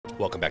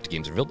Welcome back to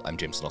Games Revealed. I'm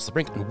James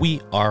Brink, and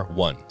we are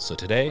one. So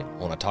today, I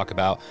want to talk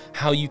about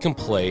how you can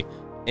play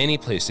any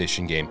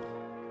PlayStation game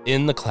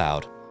in the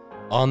cloud,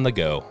 on the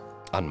go,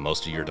 on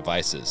most of your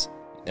devices.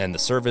 And the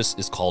service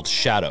is called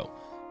Shadow.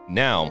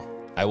 Now,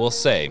 I will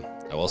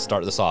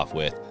start this off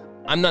with,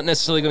 I'm not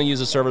necessarily going to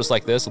use a service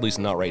like this, at least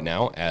not right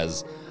now,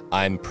 as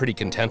I'm pretty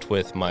content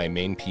with my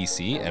main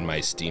PC and my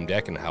Steam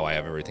Deck and how I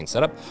have everything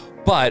set up.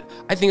 But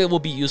I think it will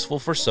be useful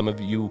for some of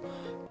you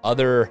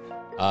other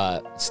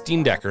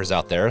Steam Deckers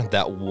out there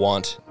that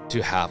want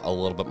to have a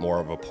little bit more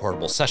of a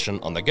portable session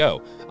on the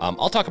go.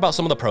 I'll talk about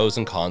some of the pros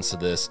and cons to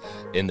this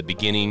in the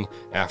beginning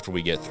after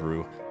we get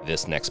through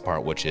this next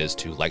part, which is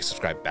to like,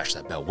 subscribe, bash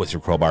that bell with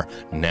your crowbar.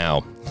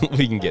 Now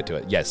we can get to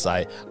it. Yes,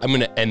 I'm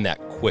going to end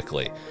that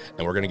quickly,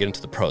 and we're going to get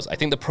into the pros. I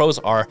think the pros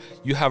are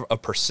you have a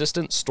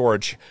persistent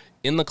storage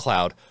in the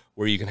cloud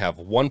where you can have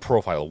one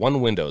profile,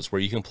 one Windows,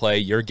 where you can play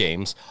your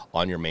games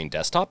on your main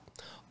desktop,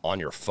 on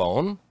your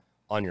phone,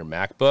 on your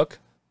MacBook,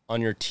 on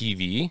your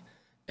TV,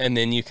 and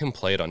then you can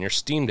play it on your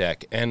Steam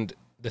Deck. And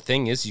the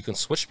thing is, you can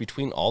switch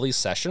between all these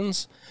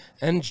sessions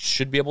and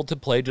should be able to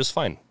play just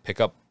fine. Pick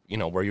up,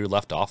 where you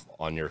left off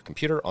on your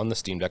computer, on the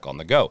Steam Deck, on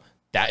the go.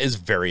 That is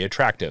very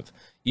attractive,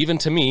 even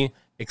to me,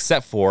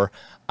 except for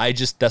I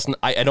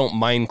don't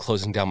mind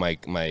closing down my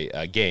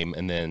game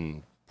and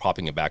then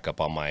propping it back up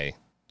on my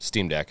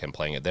Steam Deck and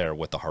playing it there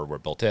with the hardware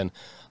built in.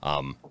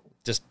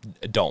 Just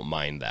don't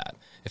mind that.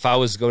 If I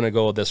was going to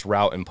go this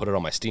route and put it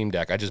on my Steam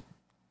Deck, I just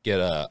get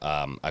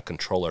a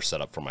controller set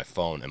up for my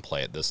phone and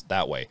play it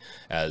that way.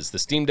 As the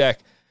Steam Deck,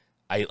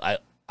 I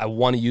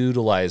want to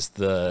utilize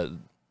the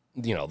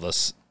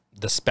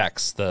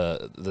specs,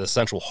 the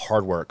essential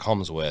hardware it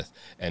comes with,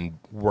 and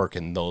work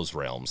in those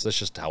realms. That's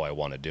just how I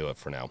want to do it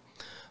for now.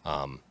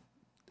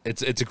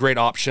 It's a great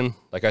option.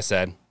 Like I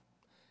said,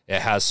 it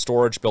has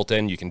storage built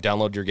in. You can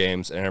download your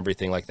games and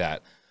everything like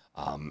that.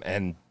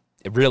 And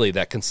really,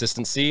 that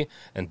consistency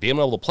and being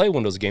able to play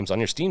Windows games on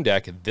your Steam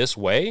Deck this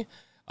way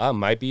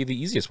might be the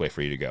easiest way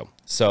for you to go.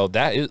 So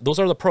those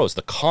are the pros.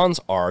 The cons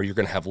are you're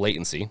going to have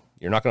latency.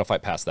 You're not going to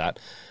fight past that.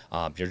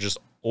 You're just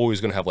always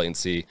going to have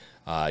latency.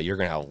 You're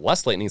going to have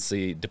less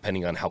latency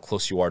depending on how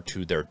close you are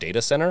to their data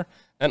center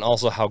and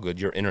also how good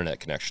your internet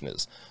connection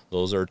is.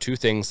 Those are two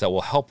things that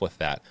will help with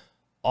that.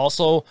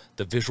 Also,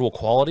 the visual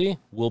quality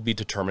will be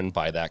determined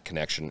by that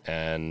connection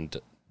and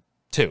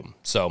too.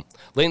 So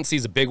latency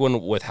is a big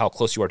one with how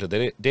close you are to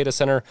the data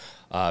center.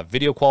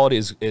 Video quality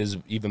is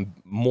even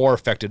more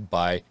affected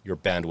by your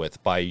bandwidth,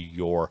 by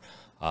your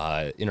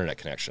internet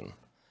connection.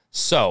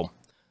 So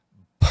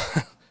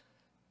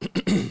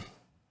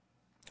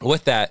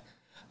with that,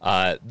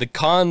 the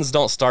cons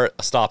don't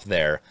stop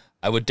there.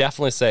 I would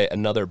definitely say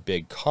another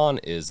big con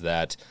is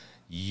that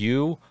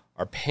you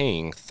are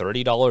paying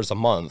 $30 a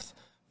month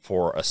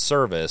for a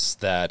service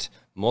that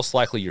most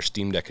likely your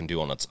Steam Deck can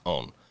do on its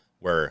own,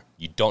 where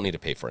you don't need to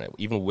pay for it.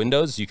 Even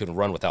Windows, you can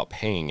run without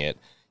paying it.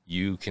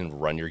 You can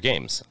run your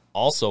games.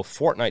 Also,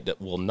 Fortnite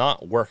that will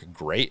not work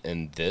great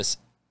in this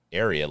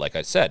area. Like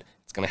I said,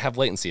 it's going to have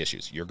latency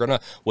issues.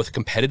 With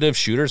competitive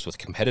shooters, with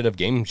competitive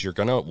games, you're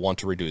going to want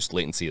to reduce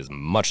latency as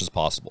much as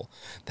possible.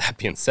 That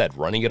being said,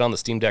 running it on the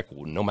Steam Deck,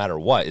 no matter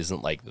what,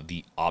 isn't like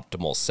the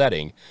optimal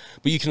setting,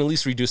 but you can at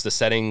least reduce the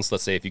settings.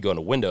 Let's say if you go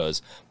into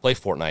Windows, play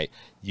Fortnite,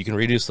 you can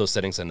reduce those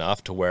settings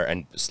enough to where,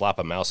 and slap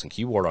a mouse and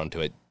keyboard onto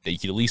it, that you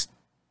can at least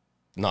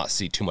not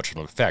see too much of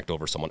an effect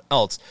over someone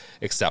else,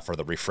 except for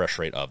the refresh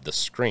rate of the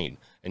screen.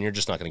 And you're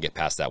just not going to get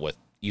past that with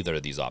either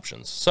of these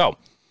options. So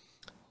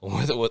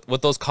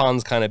with those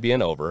cons kind of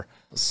being over,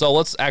 so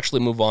let's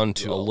actually move on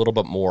to a little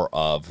bit more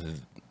of,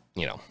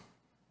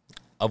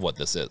 of what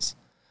this is.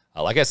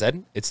 Like I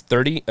said, it's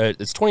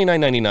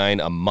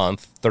 $29.99 a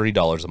month,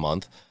 $30 a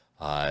month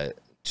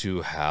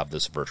to have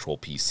this virtual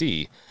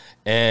PC.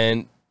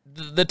 And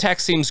the tech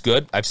seems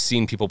good. I've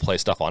seen people play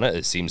stuff on it.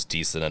 It seems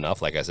decent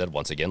enough. Like I said,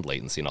 once again,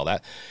 latency and all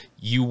that.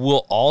 You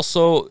will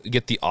also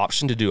get the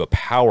option to do a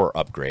power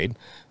upgrade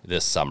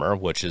this summer,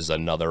 which is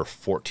another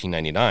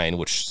 $14.99,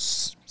 which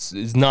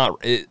is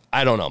not,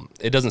 I don't know.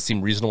 It doesn't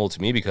seem reasonable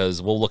to me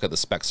because we'll look at the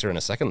specs here in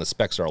a second. The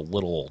specs are a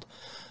little old.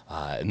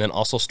 And then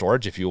also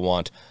storage. If you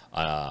want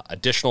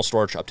additional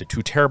storage up to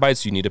 2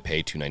 terabytes, you need to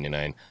pay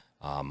 $2.99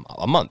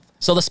 a month.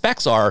 So the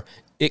specs are,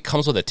 it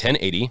comes with a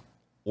 1080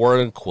 or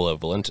an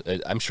equivalent.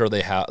 I'm sure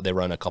they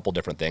run a couple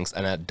different things,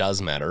 and that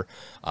does matter.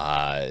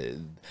 I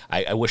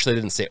wish they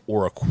didn't say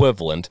or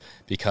equivalent,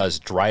 because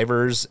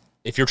drivers,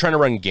 if you're trying to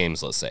run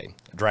games, let's say,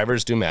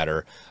 drivers do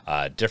matter.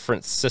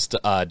 Different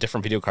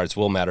video cards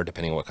will matter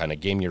depending on what kind of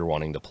game you're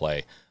wanting to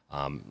play.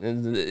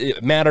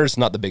 It matters,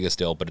 not the biggest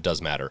deal, but it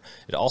does matter.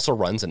 It also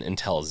runs an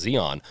Intel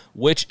Xeon,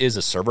 which is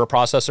a server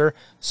processor.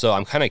 So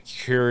I'm kind of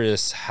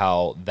curious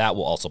how that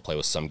will also play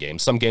with some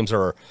games. Some games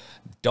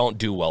don't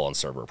do well on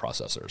server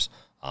processors.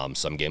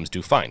 Some games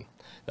do fine.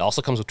 It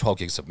also comes with 12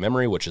 gigs of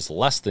memory, which is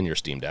less than your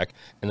Steam Deck.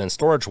 And then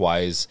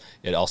storage-wise,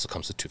 it also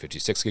comes with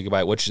 256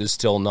 gigabyte, which is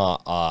still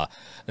not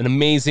an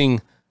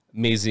amazing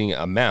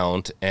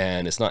amount,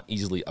 and it's not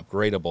easily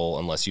upgradable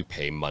unless you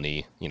pay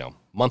money,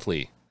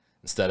 monthly,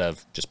 instead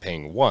of just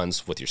paying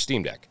once with your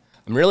Steam Deck.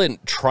 I'm really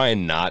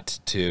trying not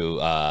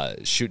to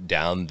shoot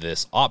down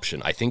this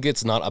option. I think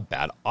it's not a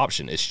bad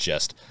option. It's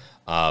just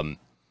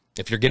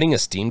if you're getting a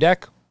Steam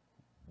Deck,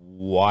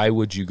 why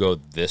would you go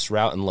this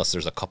route unless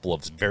there's a couple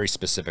of very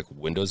specific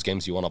Windows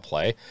games you want to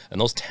play? And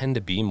those tend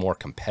to be more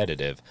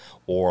competitive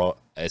or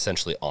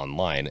essentially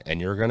online, and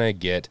you're going to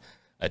get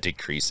a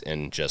decrease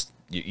in just,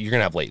 you're going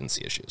to have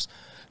latency issues.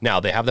 Now,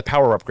 they have the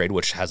power upgrade,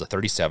 which has a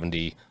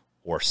 3070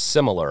 or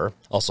similar,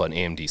 also an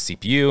AMD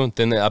CPU.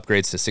 Then it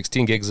upgrades to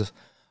 16 gigs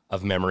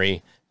of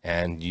memory,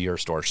 and your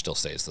storage still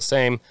stays the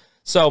same.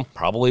 So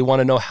probably want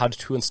to know how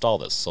to install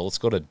this. So let's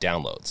go to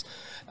downloads.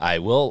 I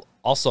will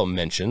also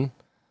mention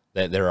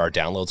that there are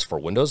downloads for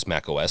Windows,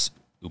 Mac OS,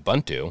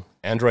 Ubuntu,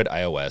 Android,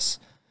 iOS,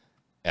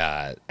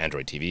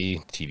 Android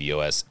TV,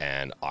 tvOS,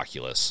 and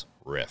Oculus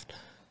Rift.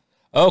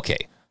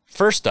 Okay,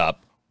 first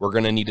up, we're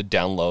going to need to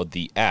download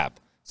the app.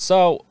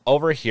 So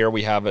over here,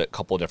 we have a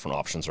couple of different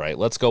options, right?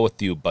 Let's go with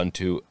the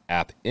Ubuntu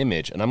app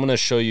image, and I'm going to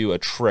show you a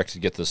trick to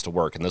get this to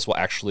work, and this will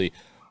actually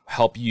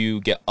help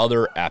you get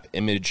other app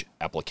image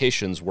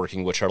applications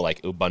working, which are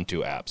like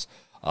Ubuntu apps.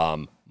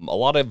 A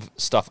lot of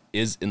stuff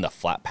is in the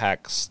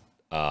Flatpaks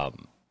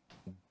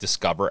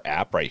Discover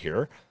app right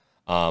here,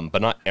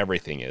 but not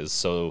everything is,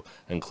 so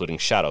including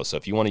Shadow. So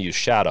if you want to use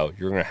Shadow,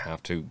 you're going to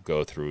have to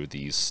go through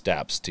these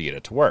steps to get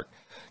it to work.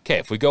 Okay,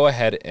 if we go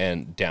ahead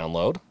and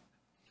download,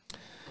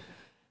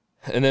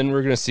 and then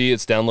we're going to see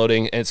it's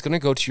downloading, and it's going to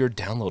go to your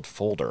download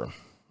folder.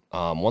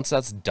 Once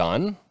that's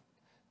done,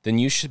 then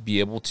you should be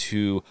able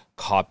to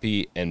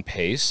copy and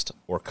paste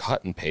or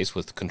cut and paste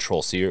with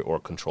Control-C or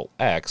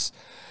Control-X.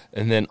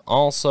 And then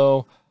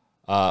also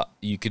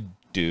you could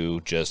do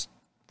just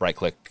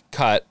right-click,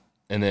 cut,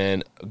 and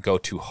then go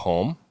to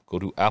Home, go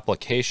to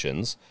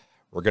Applications.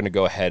 We're going to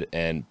go ahead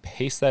and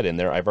paste that in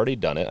there. I've already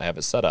done it. I have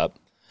it set up.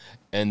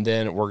 And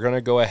then we're going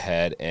to go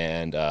ahead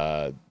and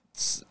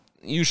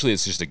usually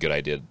it's just a good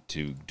idea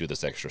to do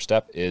this extra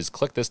step, is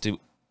click this to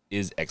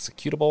is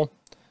executable.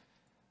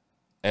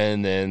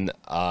 And then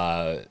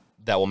that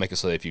will make it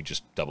so that if you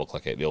just double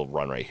click it, it'll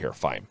run right here.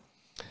 Fine.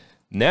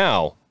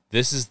 Now,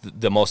 this is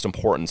the most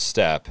important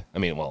step. I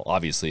mean, well,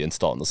 obviously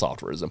installing the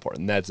software is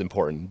important. That's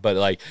important. But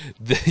like,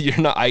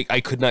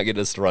 I could not get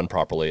this to run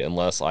properly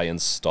unless I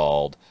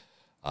installed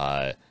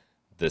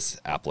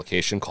this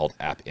application called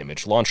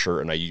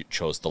AppImageLauncher, and I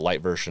chose the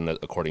light version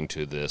according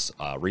to this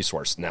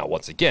resource. Now,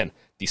 once again,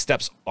 these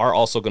steps are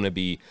also going to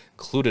be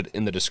included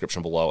in the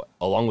description below,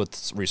 along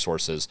with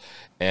resources,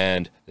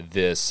 and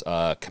this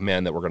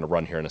command that we're going to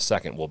run here in a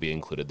second will be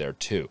included there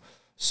too.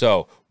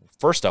 So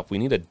first up, we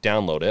need to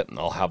download it, and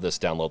I'll have this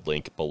download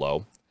link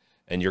below.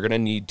 And you're going to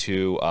need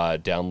to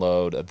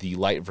download the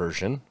light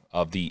version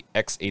of the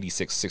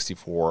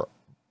x86-64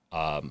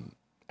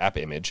 app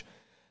image.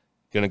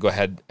 Going to go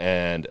ahead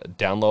and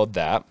download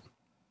that.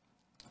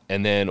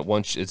 And then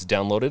once it's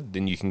downloaded,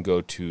 then you can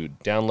go to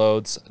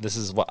downloads. This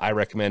is what I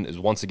recommend, is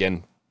once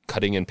again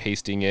cutting and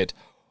pasting it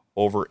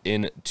over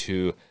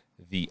into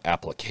the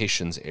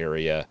applications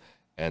area.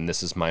 And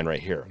this is mine right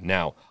here.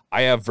 Now,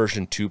 I have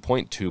version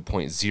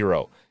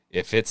 2.2.0.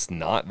 If it's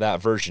not that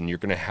version, you're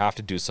going to have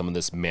to do some of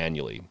this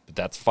manually, but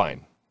that's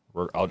fine.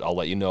 I'll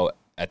let you know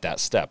at that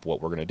step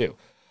what we're going to do.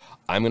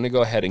 I'm going to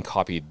go ahead and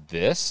copy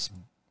this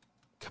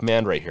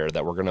command right here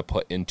that we're going to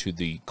put into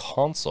the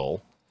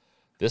console,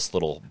 this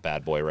little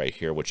bad boy right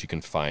here, which you can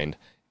find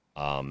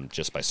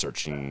just by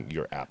searching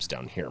your apps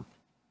down here.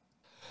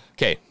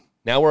 Okay,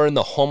 now we're in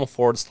the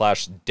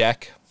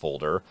home/deck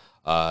folder.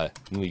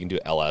 We can do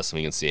ls, and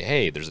we can see,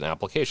 hey, there's an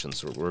application.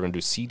 So we're going to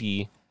do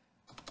cd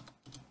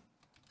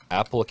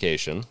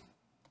application,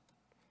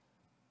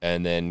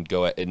 and then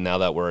go. And now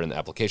that we're in the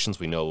applications,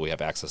 we know we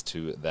have access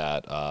to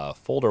that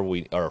folder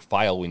or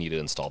file we need to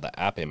install the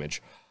app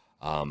image.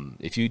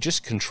 If you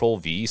just Control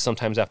V,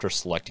 sometimes after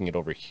selecting it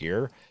over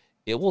here,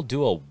 it will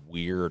do a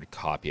weird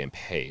copy and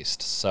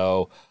paste.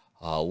 So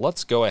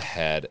let's go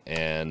ahead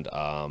and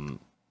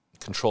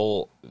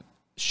Control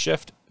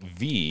Shift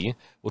V,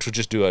 which will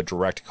just do a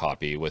direct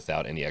copy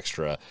without any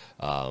extra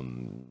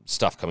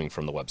stuff coming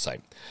from the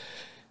website.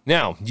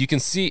 Now, you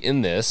can see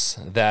in this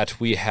that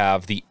we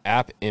have the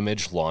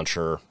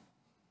AppImageLauncher.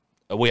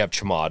 We have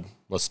chmod.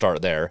 Let's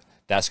start there.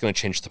 That's going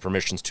to change the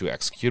permissions to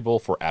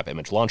executable for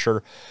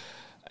AppImageLauncher.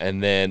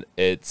 And then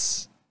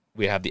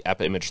we have the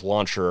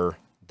AppImageLauncher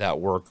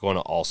that we're going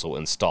to also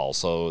install.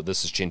 So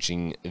this is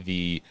changing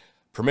the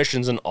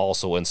permissions and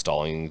also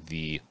installing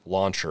the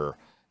launcher.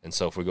 And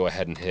so if we go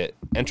ahead and hit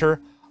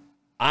enter,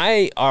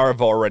 I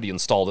have already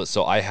installed it,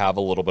 so I have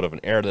a little bit of an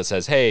error that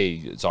says, hey,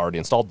 it's already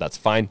installed. That's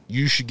fine.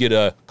 You should get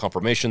a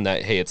confirmation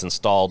that, hey, it's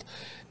installed,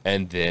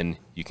 and then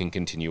you can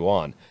continue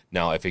on.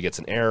 Now, if it gets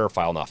an error,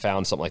 file not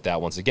found, something like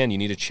that, once again, you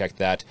need to check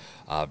that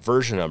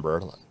version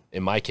number.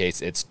 In my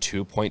case, it's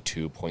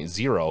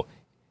 2.2.0,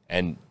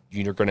 and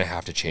you're going to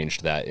have to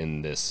change that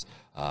in this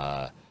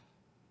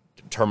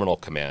terminal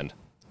command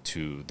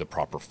to the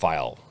proper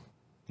file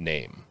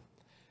name.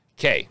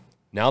 Okay,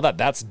 now that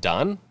that's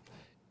done,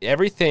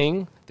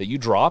 everything that you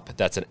drop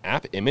that's an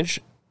app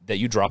image that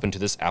you drop into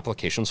this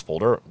applications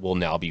folder will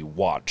now be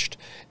watched,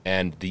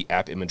 and the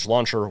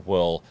AppImageLauncher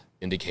will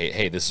indicate,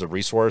 hey, this is a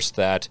resource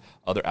that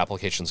other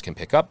applications can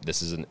pick up.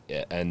 This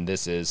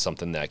is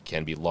something that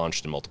can be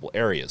launched in multiple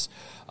areas.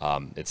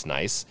 It's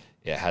nice.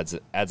 It adds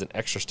an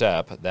extra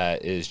step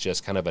that is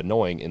just kind of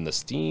annoying in the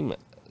Steam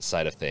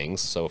side of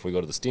things. So if we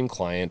go to the Steam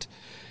client,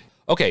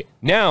 okay,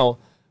 now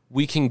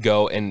we can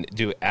go and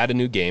add a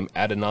new game,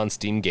 add a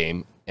non-Steam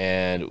game,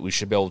 and we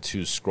should be able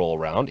to scroll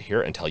around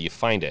here until you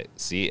find it.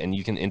 See, and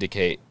you can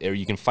indicate, or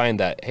you can find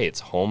that, hey, it's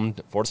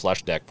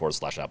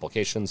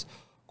home/deck/applications.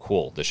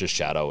 Cool, this is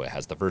Shadow. It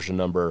has the version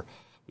number.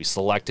 We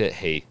select it,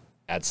 hey,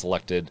 add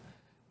selected.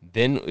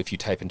 Then if you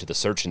type into the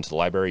search into the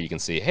library, you can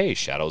see, hey,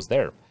 Shadow's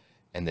there.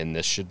 And then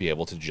this should be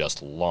able to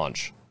just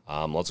launch.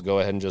 Let's go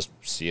ahead and just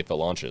see if it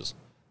launches.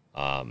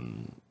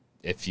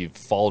 If you've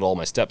followed all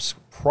my steps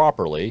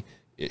properly,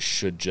 it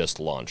should just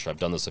launch. I've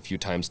done this a few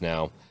times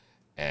now,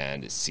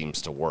 and it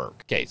seems to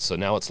work. Okay, so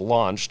now it's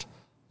launched.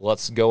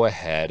 Let's go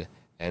ahead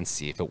and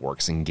see if it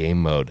works in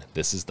game mode.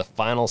 This is the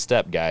final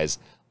step, guys.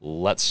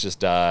 Let's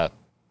just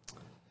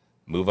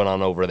move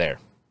on over there.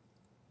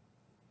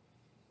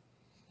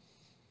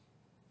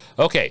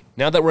 Okay,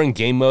 now that we're in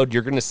game mode,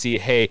 you're going to see,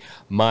 hey,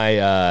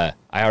 I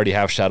already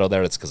have Shadow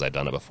there. That's because I've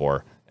done it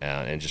before,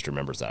 and it just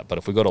remembers that. But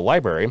if we go to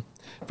library,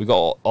 if we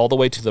go all the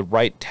way to the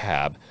right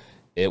tab,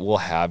 it will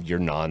have your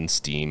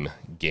non-Steam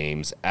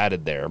games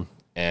added there.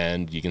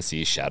 And you can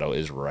see Shadow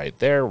is right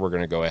there. We're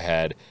going to go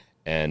ahead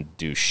and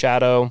do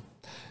Shadow.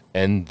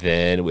 And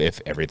then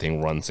if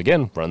everything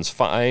runs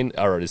fine,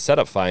 or is set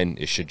up fine,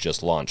 it should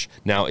just launch.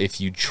 Now,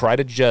 if you try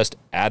to just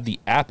add the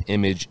app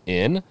image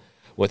in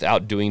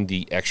without doing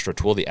the extra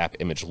tool, the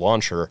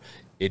AppImageLauncher,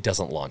 it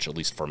doesn't launch. At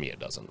least for me, it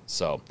doesn't.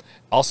 So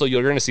also,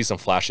 you're going to see some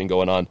flashing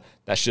going on.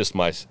 That's just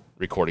my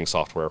recording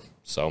software.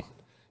 So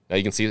now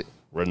you can see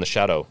we're in the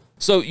Shadow.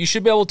 So you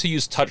should be able to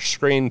use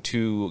touchscreen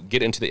to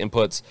get into the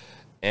inputs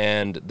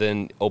and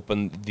then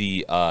open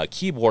the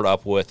keyboard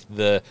up with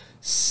the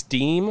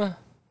Steam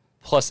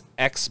plus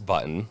X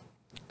button,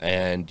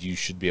 and you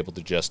should be able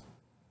to just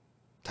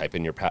type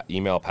in your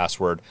email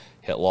password,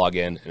 hit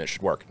login, and it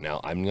should work. Now,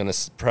 I'm going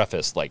to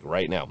preface, like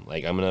right now,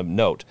 like I'm going to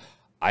note,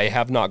 I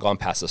have not gone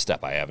past this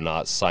step. I have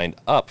not signed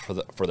up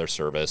for their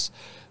service.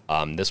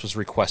 This was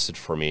requested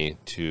for me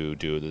to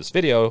do this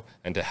video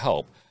and to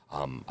help.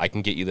 I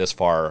can get you this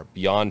far.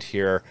 Beyond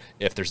here,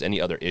 if there's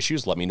any other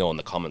issues, let me know in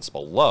the comments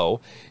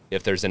below.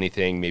 If there's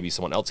anything maybe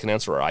someone else can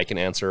answer or I can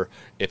answer.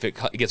 If it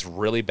gets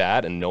really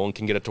bad and no one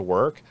can get it to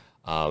work,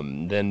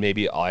 then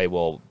maybe I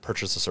will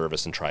purchase the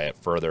service and try it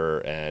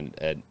further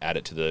and add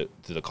it to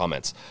the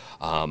comments.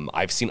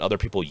 I've seen other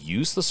people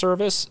use the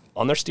service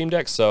on their Steam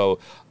Deck, so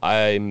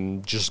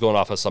I'm just going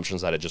off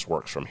assumptions that it just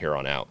works from here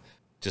on out.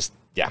 Just,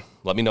 yeah,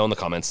 let me know in the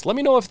comments. Let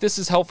me know if this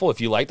is helpful,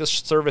 if you like this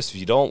service. If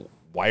you don't,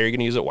 why are you going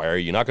to use it? Why are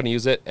you not going to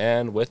use it?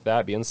 And with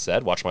that being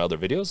said, watch my other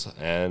videos.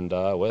 And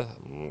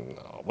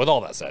with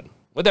all that said,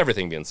 with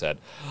everything being said,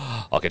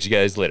 I'll catch you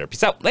guys later.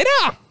 Peace out. Later!